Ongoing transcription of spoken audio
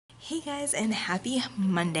Hey guys, and happy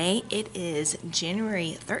Monday. It is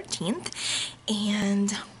January 13th,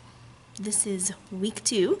 and this is week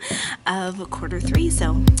 2 of quarter 3,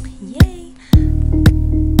 so yay!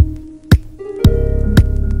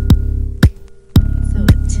 So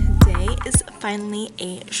today is finally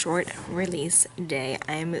a short release day.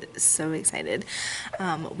 I'm so excited.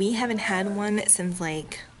 We haven't had one since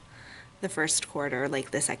like the first quarter,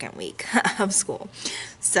 like the second week of school.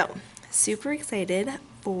 So super excited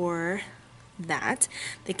for that.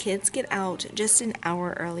 The kids get out just an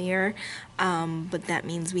hour earlier, but that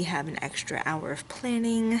means we have an extra hour of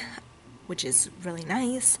planning, which is really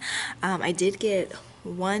nice. I did get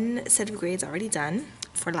one set of grades already done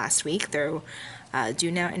for last week. They're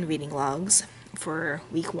due now in reading logs for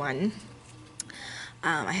week 1.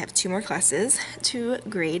 I have 2 more classes to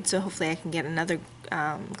grade, so hopefully I can get another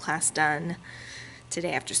class done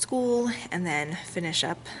today after school and then finish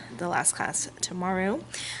up the last class tomorrow.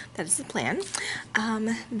 That is the plan.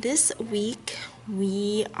 This week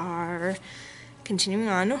we are continuing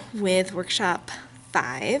on with workshop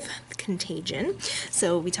 5, Contagion.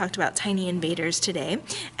 So we talked about tiny invaders today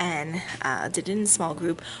and did it in a small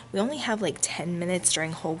group. We only have like 10 minutes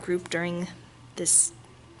during whole group during this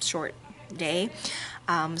short day.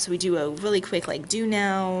 So we do a really quick like do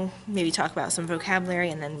now, maybe talk about some vocabulary,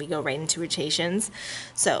 and then we go right into rotations.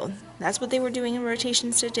 So that's what they were doing in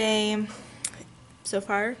rotations today. So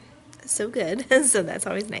far, so good. So that's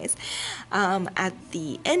always nice. At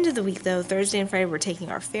the end of the week though, Thursday and Friday, we're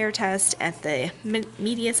taking our fair test at the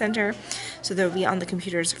media center. So they'll be on the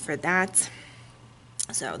computers for that.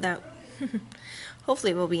 So that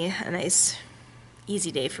hopefully will be a nice,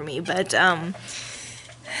 easy day for me. But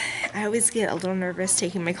I always get a little nervous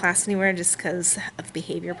taking my class anywhere just because of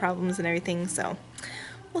behavior problems and everything, so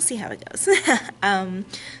we'll see how it goes.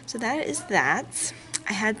 So that is that.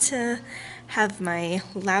 I had to have my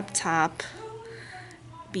laptop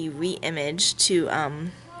be re-imaged to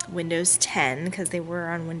Windows 10 because they were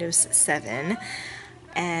on Windows 7.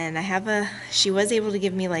 And she was able to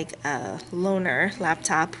give me like a loaner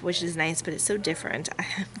laptop, which is nice, but it's so different. I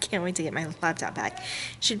can't wait to get my laptop back.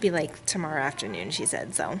 It should be like tomorrow afternoon, she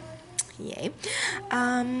said, so yay.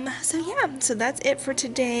 So that's it for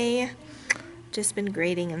today. Just been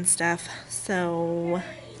grading and stuff. So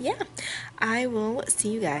yeah, I will see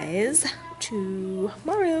you guys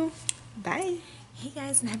tomorrow. Bye. Hey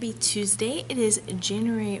guys, and happy Tuesday. It is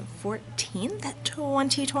January 14th,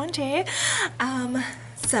 2020.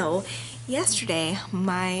 So yesterday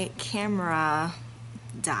my camera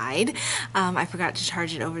died. I forgot to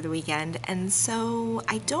charge it over the weekend, and so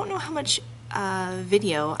I don't know how much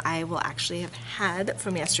video I will actually have had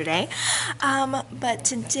from yesterday. But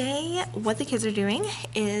today what the kids are doing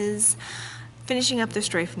is finishing up their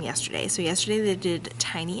story from yesterday. So yesterday they did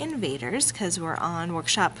Tiny Invaders because we're on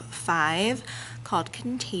workshop 5 called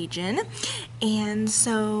Contagion. And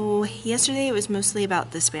so yesterday it was mostly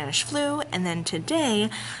about the Spanish flu, and then today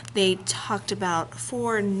they talked about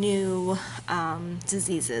 4 new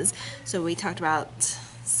diseases. So we talked about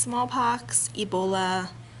smallpox, Ebola,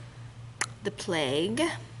 the plague,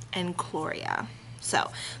 and chloria.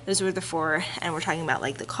 So those were the 4, and we're talking about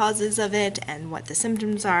like the causes of it and what the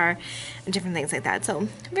symptoms are and different things like that. So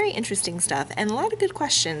very interesting stuff and a lot of good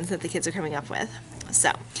questions that the kids are coming up with.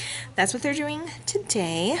 So that's what they're doing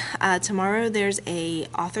today. Tomorrow there's a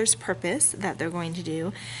author's purpose that they're going to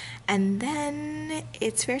do, and then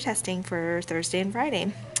it's fair testing for Thursday and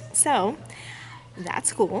Friday. So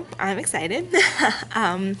that's cool. I'm excited.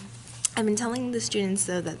 I've been telling the students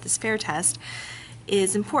though that this fair test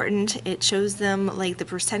is important. It shows them like the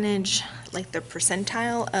percentage, like the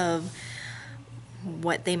percentile of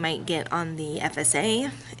what they might get on the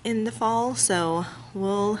FSA in the fall, so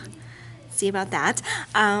we'll see about that.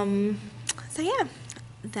 So yeah,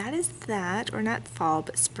 that is that, or not fall,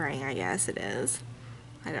 but spring, I guess it is.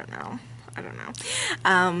 I don't know.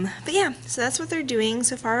 But yeah, so that's what they're doing.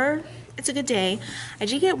 So far, it's a good day. I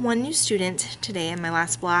did get 1 new student today in my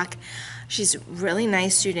last block. She's a really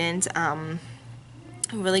nice student.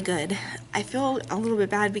 Really good. I feel a little bit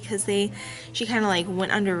bad because she kind of like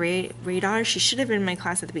went under radar. She should have been in my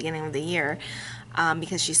class at the beginning of the year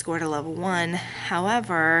because she scored a level 1.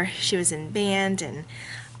 However, she was in band and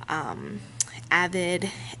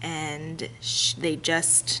Avid, and they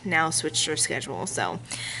just now switched her schedule. So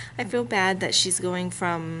I feel bad that she's going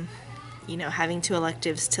from, having 2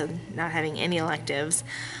 electives to not having any electives.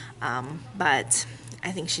 But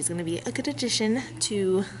I think she's going to be a good addition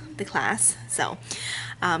to the class. So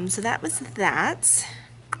that was that.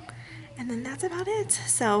 And then that's about it.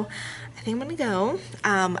 So I think I'm going to go.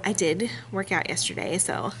 I did work out yesterday,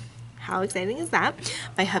 so how exciting is that?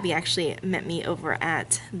 My hubby actually met me over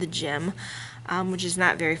at the gym, which is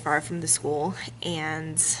not very far from the school,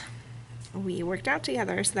 and we worked out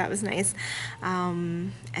together, so that was nice.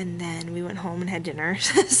 And then we went home and had dinner,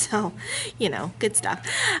 so, you know, good stuff.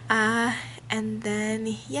 And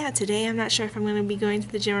then, yeah, today I'm not sure if I'm going to be going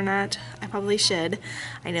to the gym or not. I probably should.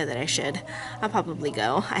 I know that I should. I'll probably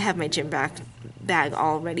go. I have my gym bag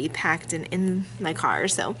already packed and in my car,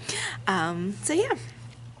 so yeah,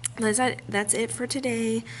 that's it for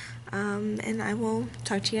today. And I will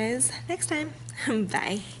talk to you guys next time.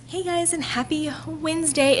 Bye. Hey guys, and happy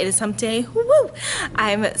Wednesday. It is hump day. Woo!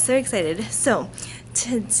 I'm so excited. So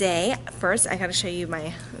today, first I gotta show you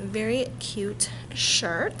my very cute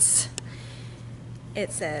shirt.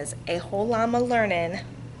 It says, "A whole llama learning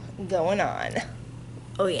going on."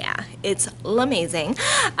 Oh yeah, it's amazing.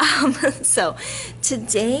 So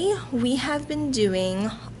today we have been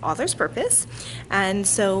doing author's purpose, and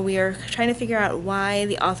so we are trying to figure out why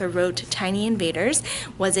the author wrote Tiny Invaders.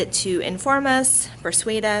 Was it to inform us,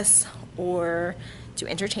 persuade us, or to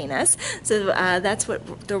entertain us? So that's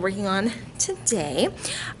what they're working on today.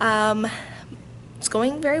 It's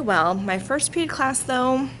going very well. My first period class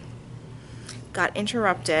though got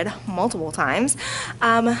interrupted multiple times.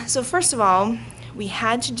 So first of all, we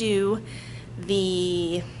had to do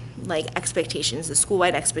the expectations, the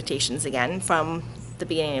school-wide expectations again from the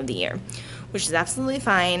beginning of the year, which is absolutely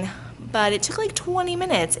fine, but it took like 20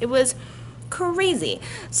 minutes. It was crazy.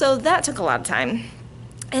 So that took a lot of time.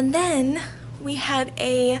 And then we had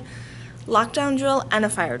a lockdown drill and a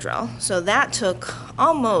fire drill. So that took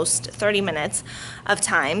almost 30 minutes of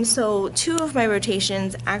time. So 2 of my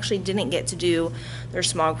rotations actually didn't get to do their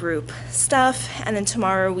small group stuff. And then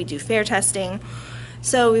tomorrow we do fair testing.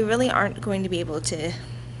 So we really aren't going to be able to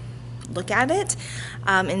look at it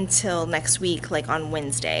until next week, like on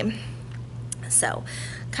Wednesday. So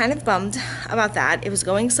kind of bummed about that. It was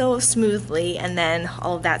going so smoothly, and then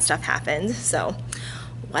all of that stuff happened. So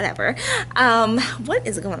whatever. What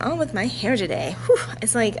is going on with my hair today? Whew,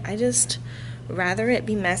 it's like I just rather it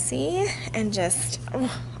be messy and just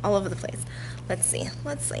all over the place. Let's see.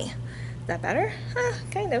 Is that better?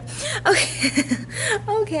 Kind of. Okay.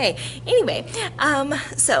 Okay. Anyway,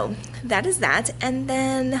 so that is that. And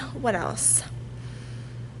then what else?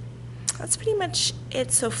 That's pretty much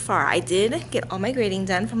it so far. I did get all my grading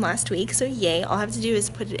done from last week, so yay. All I have to do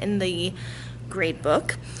is put it in the grade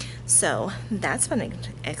book. So that's fun and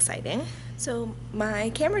exciting. So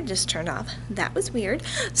my camera just turned off. That was weird.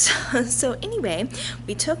 So anyway,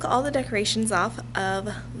 we took all the decorations off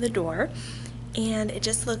of the door, and it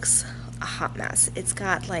just looks a hot mess. It's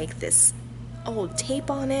got like this old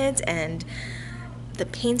tape on it, and the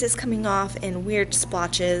paint is coming off in weird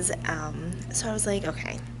splotches. So I was like,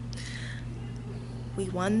 okay, we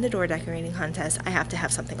won the door decorating contest. I have to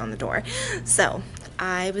have something on the door. So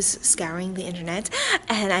I was scouring the internet,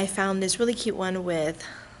 and I found this really cute one with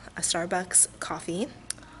a Starbucks coffee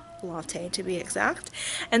latte, to be exact.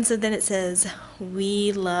 And so then it says,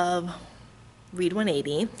 "We love Read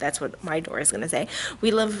 180." That's what my door is going to say.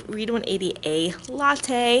 "We love Read 180 a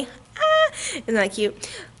latte." Isn't that cute?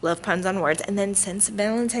 Love puns on words. And then since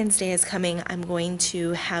Valentine's Day is coming, I'm going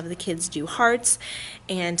to have the kids do hearts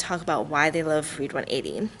and talk about why they love Read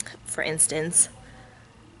 180. For instance,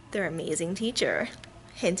 their amazing teacher.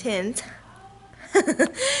 Hint, hint.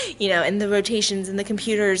 You know, and the rotations and the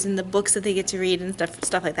computers and the books that they get to read and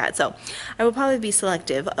stuff like that. So I will probably be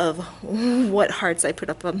selective of what hearts I put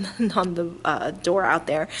up on the door out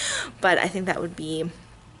there, but I think that would be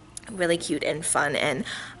really cute and fun, and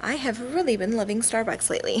I have really been loving Starbucks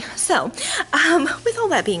lately. So with all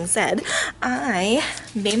that being said, I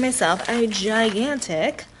made myself a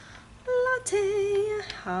gigantic latte.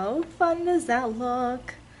 How fun does that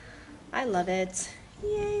look? I love it.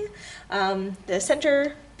 Yay. The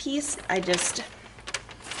center piece I just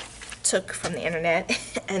took from the internet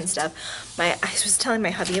and stuff. I was telling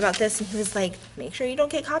my hubby about this, and he was like, "Make sure you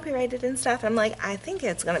don't get copyrighted and stuff." And I'm like, I think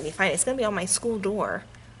it's gonna be fine. It's gonna be on my school door.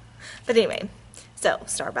 But anyway, so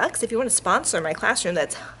Starbucks, if you want to sponsor my classroom,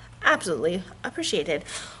 that's absolutely appreciated.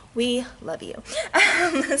 We love you.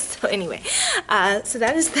 So anyway, so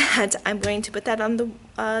that is that. I'm going to put that on the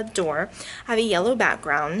door. I have a yellow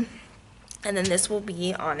background, and then this will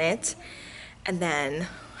be on it. And then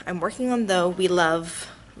I'm working on the We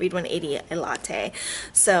Love Read 180 a latte.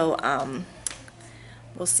 So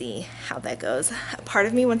we'll see how that goes. Part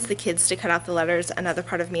of me wants the kids to cut out the letters. Another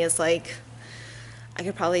part of me is like, I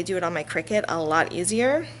could probably do it on my Cricut a lot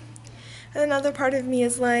easier. And another part of me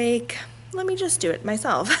is like, let me just do it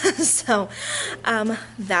myself. So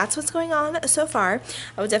that's what's going on so far.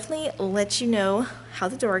 I will definitely let you know how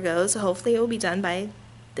the door goes. Hopefully it will be done by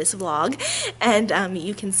this vlog, and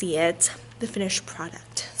you can see it, the finished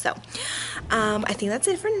product. So I think that's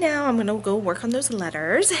it for now. I'm gonna go work on those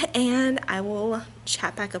letters, and I will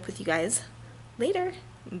chat back up with you guys later.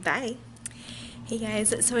 Bye. Hey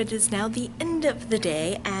guys, so it is now the end of the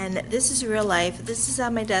day, and this is real life. This is how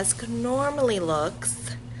my desk normally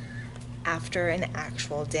looks after an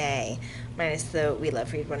actual day, minus the We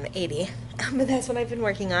Love Read 180, but that's what I've been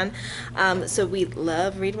working on. So We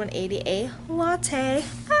Love Read 180 a latte,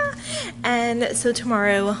 and so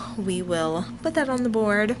tomorrow we will put that on the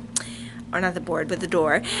board, or not the board, but the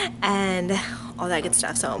door, and all that good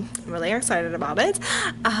stuff. So I'm really excited about it.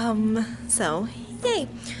 So yay.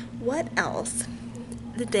 What else?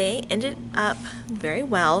 The day ended up very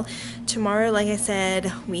well. Tomorrow, like I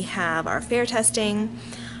said, we have our fair testing.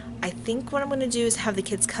 I think what I'm going to do is have the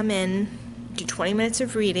kids come in, do 20 minutes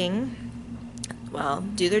of reading, well,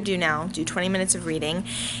 do their do now, do 20 minutes of reading,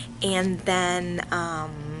 and then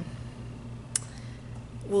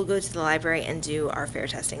we'll go to the library and do our fair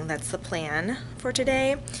testing. That's the plan for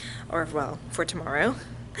today, or well, for tomorrow.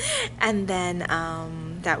 And then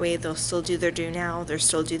that way they'll still do their do now, they'll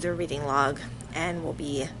still do their reading log, and we'll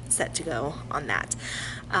be set to go on that.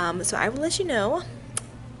 So I will let you know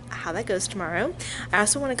how that goes tomorrow. I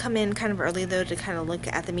also want to come in kind of early though to kind of look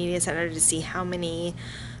at the media center to see how many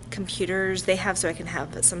computers they have, so I can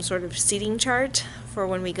have some sort of seating chart for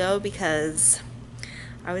when we go, because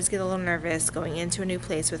I always get a little nervous going into a new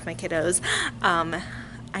place with my kiddos.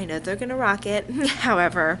 I know they're gonna rock it,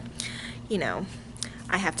 however, you know,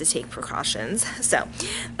 I have to take precautions. So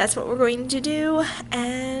that's what we're going to do,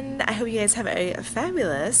 and I hope you guys have a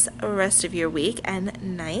fabulous rest of your week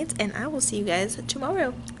and night, and I will see you guys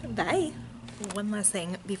tomorrow. Bye. One last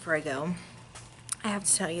thing before I go. I have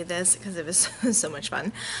to tell you this because it was so much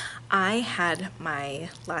fun. I had my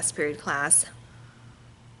last period class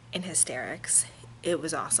in hysterics. It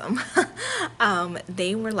was awesome.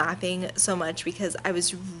 They were laughing so much because I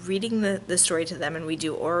was reading the story to them, and we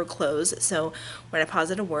do oral close, so when I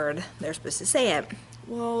pause at a word, they're supposed to say it.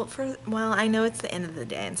 Well, I know it's the end of the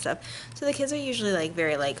day and stuff, so the kids are usually like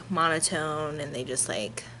very like monotone, and they just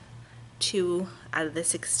like 2 out of the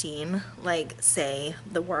 16 like say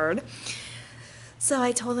the word. So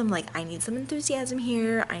I told them, like, I need some enthusiasm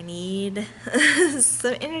here. I need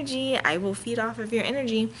some energy. I will feed off of your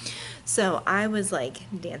energy. So I was, like,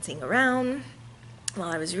 dancing around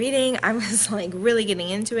while I was reading. I was, like, really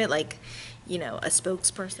getting into it, like, you know, a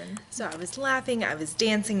spokesperson. So I was laughing. I was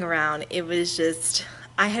dancing around. It was just,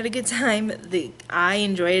 I had a good time. I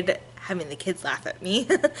enjoyed having the kids laugh at me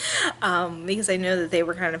because I know that they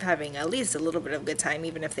were kind of having at least a little bit of a good time,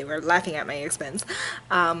 even if they were laughing at my expense.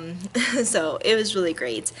 So it was really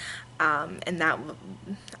great, and that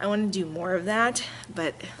I want to do more of that,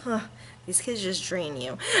 but these kids just drain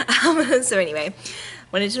you. So anyway,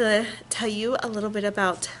 wanted to tell you a little bit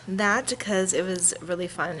about that because it was really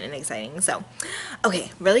fun and exciting. So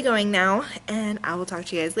okay, really going now, and I will talk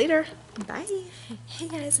to you guys later. Bye. Hey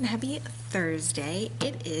guys, and happy Thursday.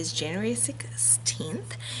 It is January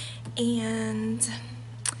 16th, and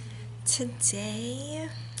today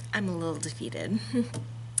I'm a little defeated.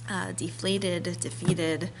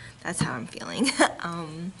 Defeated, that's how I'm feeling.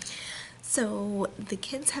 So the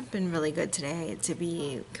kids have been really good today, to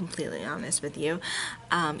be completely honest with you,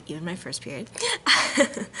 even my first period.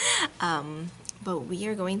 But we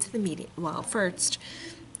are going to the meeting. Well, first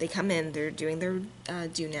they come in, they're doing their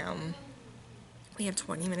do now. We have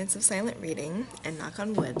 20 minutes of silent reading, and knock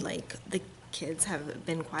on wood, like, the kids have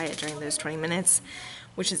been quiet during those 20 minutes,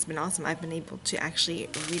 which has been awesome. I've been able to actually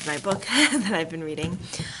read my book that I've been reading.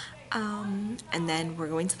 And then we're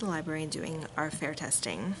going to the library and doing our fair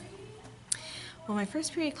testing. Well, my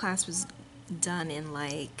first period class was done in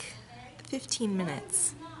like 15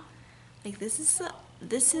 minutes. Like, this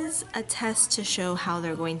is a test to show how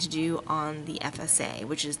they're going to do on the FSA,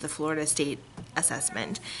 which is the Florida State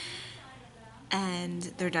Assessment. And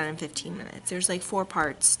they're done in 15 minutes. There's like 4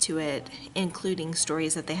 parts to it, including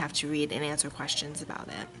stories that they have to read and answer questions about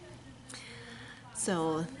it.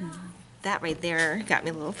 So that right there got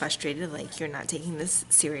me a little frustrated, like, you're not taking this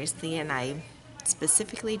seriously, and I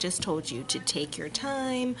specifically just told you to take your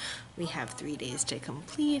time. We have 3 days to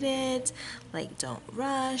complete it. Like, don't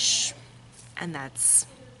rush. And that's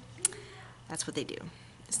what they do.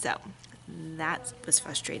 So that was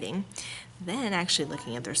frustrating. Then actually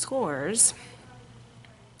looking at their scores,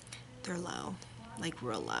 they're low, like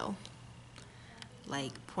real low,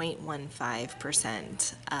 like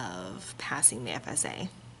 0.15% of passing the FSA.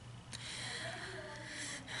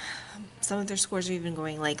 Some of their scores are even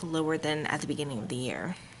going like lower than at the beginning of the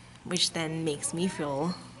year, which then makes me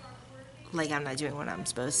feel like I'm not doing what I'm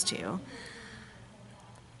supposed to.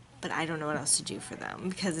 but I don't know what else to do for them,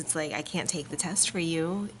 because it's like, I can't take the test for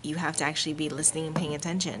you. You have to actually be listening and paying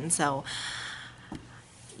attention. So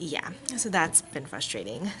yeah, so that's been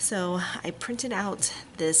frustrating. So I printed out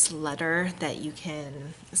this letter that you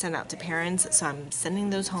can send out to parents. So I'm sending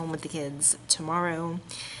those home with the kids tomorrow,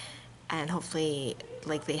 and hopefully,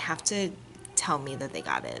 like, they have to tell me that they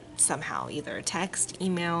got it somehow, either a text,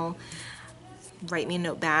 email, write me a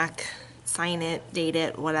note back, sign it, date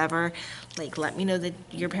it, whatever. Like, let me know that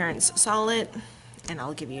your parents saw it, and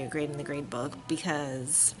I'll give you a grade in the grade book,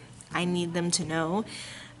 because I need them to know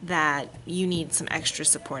that you need some extra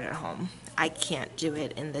support at home. I can't do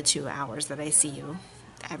it in the 2 hours that I see you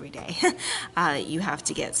every day. You have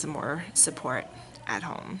to get some more support at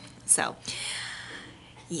home. So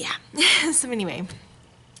yeah. So anyway,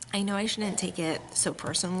 I know I shouldn't take it so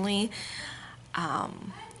personally,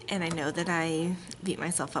 and I know that I beat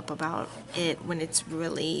myself up about it when it's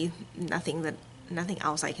really nothing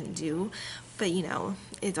else I can do. But you know,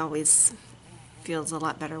 it always feels a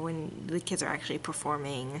lot better when the kids are actually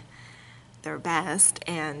performing their best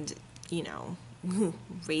and, you know,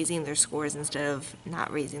 raising their scores instead of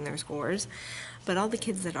not raising their scores. But all the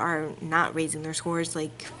kids that are not raising their scores,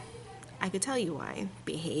 like, I could tell you why.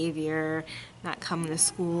 Behavior, not coming to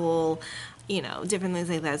school, you know, different things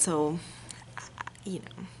like that. So, you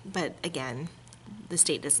know, but again, the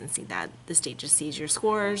state doesn't see that. The state just sees your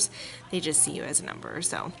scores. They just see you as a number.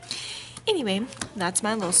 So anyway, that's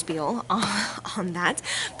my little spiel on that.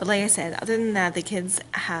 But like I said, other than that, the kids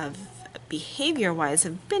have, behavior-wise,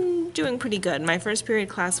 have been doing pretty good. My first period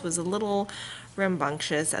class was a little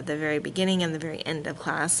rambunctious at the very beginning and the very end of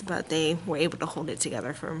class, but they were able to hold it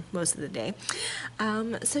together for most of the day.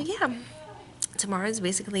 So yeah, tomorrow is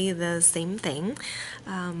basically the same thing.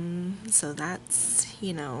 So that's,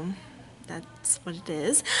 you know, that's what it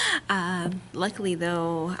is. Luckily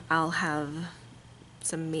though, I'll have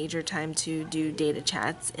some major time to do data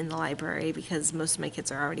chats in the library because most of my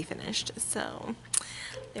kids are already finished. So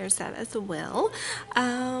there's that as well.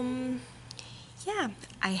 Yeah,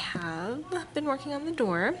 I have been working on the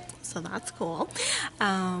door, so that's cool.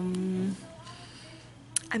 I'm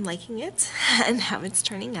liking it and how it's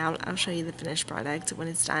turning out. I'll show you the finished product when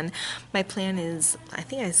it's done. My plan is, I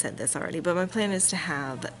think I said this already, but my plan is to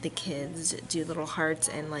have the kids do little hearts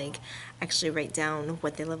and like actually write down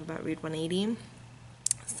what they love about Read 180.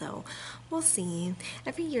 So we'll see.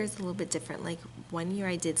 Every year is a little bit different. Like one year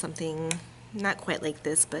I did something not quite like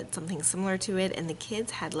this, but something similar to it, and the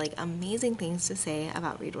kids had like amazing things to say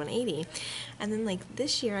about Read 180. And then like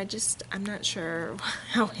this year, I'm not sure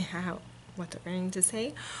what they're going to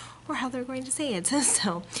say or how they're going to say it.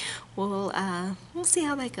 So we'll see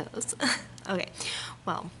how that goes. Okay,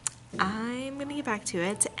 well, I'm gonna get back to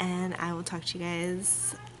it, and I will talk to you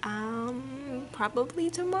guys probably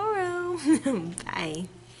tomorrow. Bye.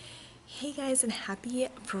 Hey guys, and happy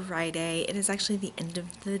Friday. It is actually the end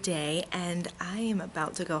of the day and I am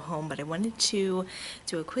about to go home, but I wanted to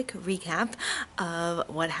do a quick recap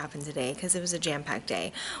of what happened today because it was a jam-packed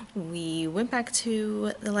day. We went back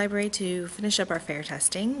to the library to finish up our fair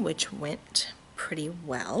testing, which went pretty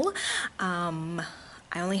well. I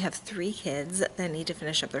only have 3 kids that need to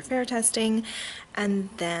finish up their fair testing, and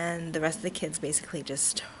then the rest of the kids basically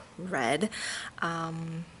just read.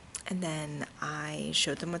 And then I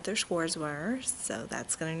showed them what their scores were, so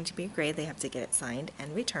that's going to be great. They have to get it signed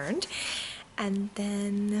and returned. And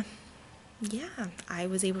then, yeah, I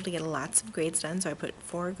was able to get lots of grades done, so I put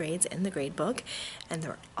 4 grades in the grade book, and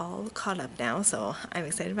they're all caught up now, so I'm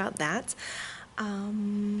excited about that.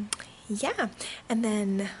 Yeah, and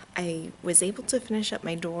then I was able to finish up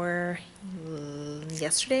my door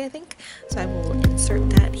yesterday, I think, so I will insert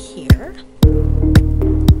that here.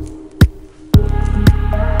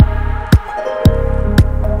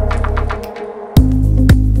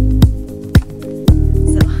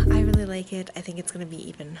 It. I think it's going to be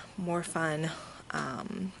even more fun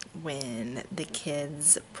when the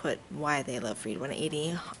kids put why they love Read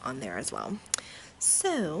 180 on there as well.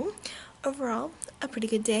 So overall, a pretty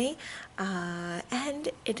good day, and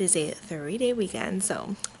it is a 3-day weekend,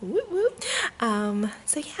 so whoop whoop.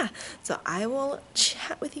 So yeah, so I will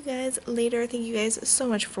chat with you guys later. Thank you guys so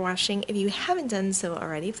much for watching. If you haven't done so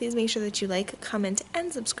already, please make sure that you like, comment,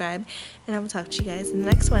 and subscribe, and I will talk to you guys in the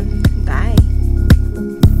next one. Bye.